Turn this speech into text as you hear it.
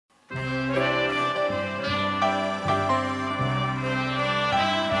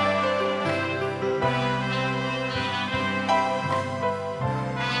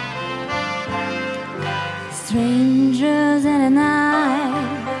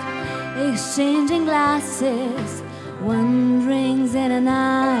exchanging glasses, wanderings in a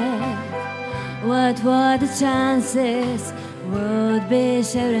night. What were the chances would be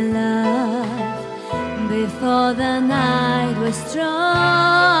sharing love before the night was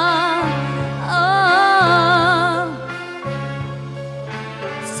strong? Oh,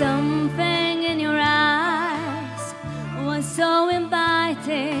 something in your eyes was so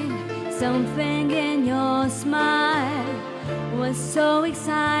inviting. Something in your smile was so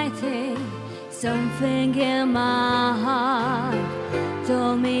exciting. Something in my heart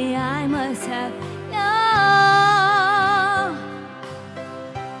told me I must have you.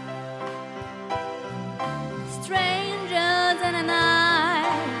 Strangers in the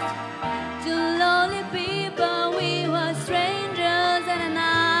night, two lonely people, we were strangers in the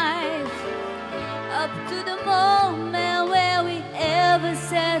night. Up to the moment where we ever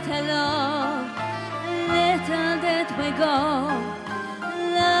said hello, little did we go.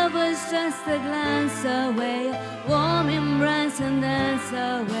 Love was just a glance away, warm embrace and dance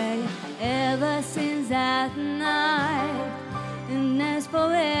away. Ever since that night, and as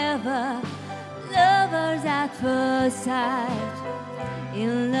forever, lovers at first sight.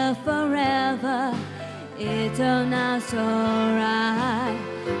 In love forever, it turned out so right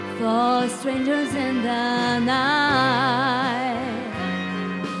for strangers in the night.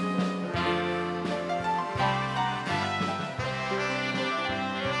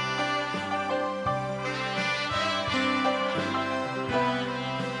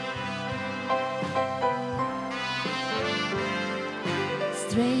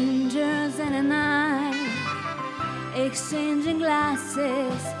 Strangers in the night, exchanging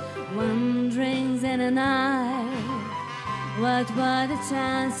glasses, wanderings in the night. What were the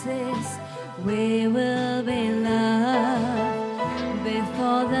chances we will be in love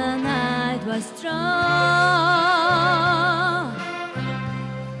before the night was strong?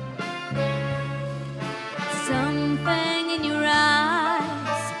 Something in your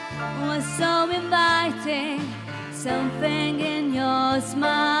eyes was so inviting. Something in your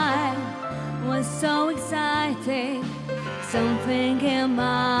smile was so exciting. Something in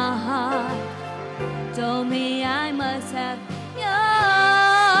my heart told me I must have you.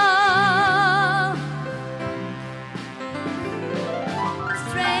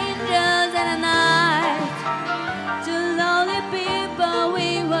 Strangers in the night, two lonely people, we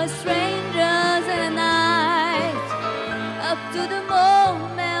were strangers in the night. Up to the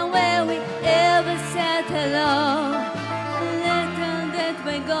moment where we ever said hello, little did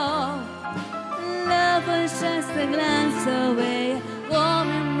we go. Love was just a glance away, warm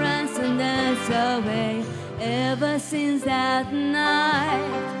embrace and dance away. Ever since that night,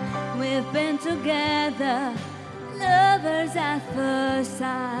 we've been together, lovers at first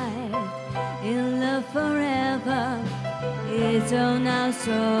sight. In love forever, it's all now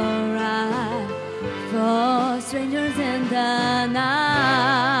so right for strangers in the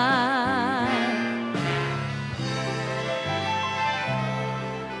night.